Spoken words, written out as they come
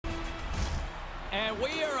And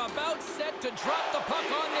we are about set to drop the puck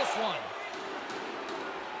on this one.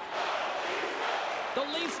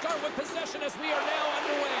 The Leafs start with possession as we are now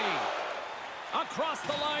underway. Across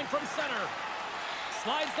the line from center.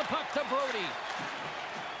 Slides the puck to Brody.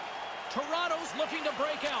 Toronto's looking to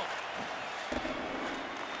break out.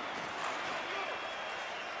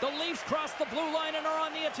 The Leafs cross the blue line and are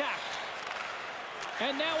on the attack.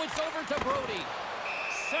 And now it's over to Brody.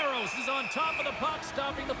 Saros is on top of the puck,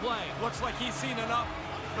 stopping the play. Looks like he's seen enough.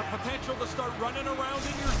 The potential to start running around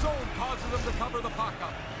in your zone causes him to cover the puck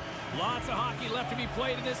up. Lots of hockey left to be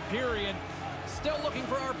played in this period. Still looking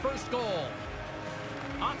for our first goal.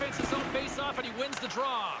 Offense is on face-off, and he wins the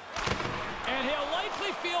draw. And he'll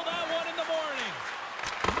likely feel that one in the morning.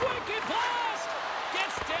 Wicked blast!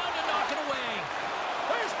 Gets down to knock it away.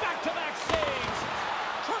 There's back-to-back saves.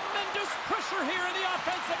 Tremendous pressure here in the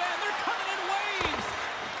offensive end. They're coming in waves.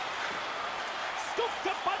 Scooped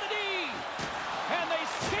up by the D. And they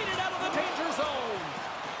skated out of the danger zone.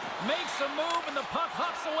 Makes a move, and the puck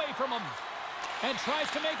hops away from him. And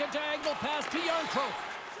tries to make a diagonal pass to Yarncroke.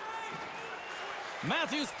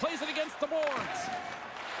 Matthews plays it against the boards.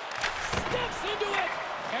 Steps into it.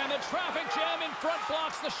 And the traffic jam in front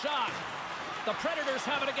blocks the shot. The Predators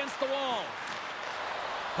have it against the wall.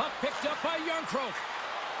 Puck picked up by Yarncroke.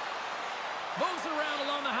 Moves it around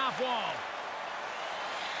along the half wall.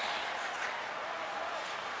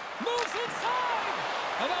 Moves inside.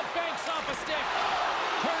 And that banks off a stick.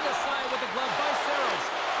 Turned aside with the glove by Saros.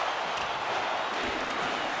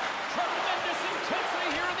 Tremendous intensity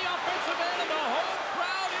here in the offensive end, and the whole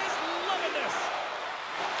crowd is loving this.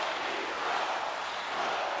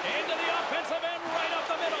 Into the offensive end, right up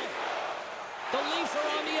the middle. The Leafs are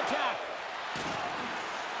on the attack.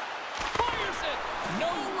 Fires it.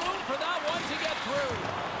 No room for that one to get through.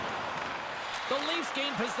 The Leafs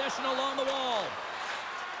gain possession along the wall.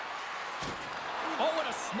 Oh, what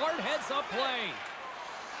a smart heads-up play.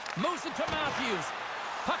 Moves it to Matthews.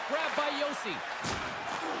 Puck grabbed by Yossi.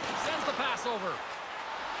 Sends the pass over.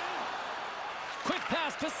 Quick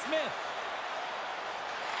pass to Smith.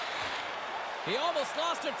 He almost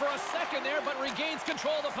lost it for a second there, but regains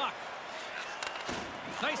control of the puck.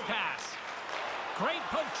 Nice pass. Great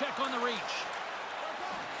poke check on the reach.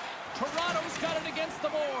 Toronto's got it against the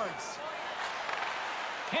boards.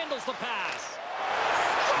 Handles the pass.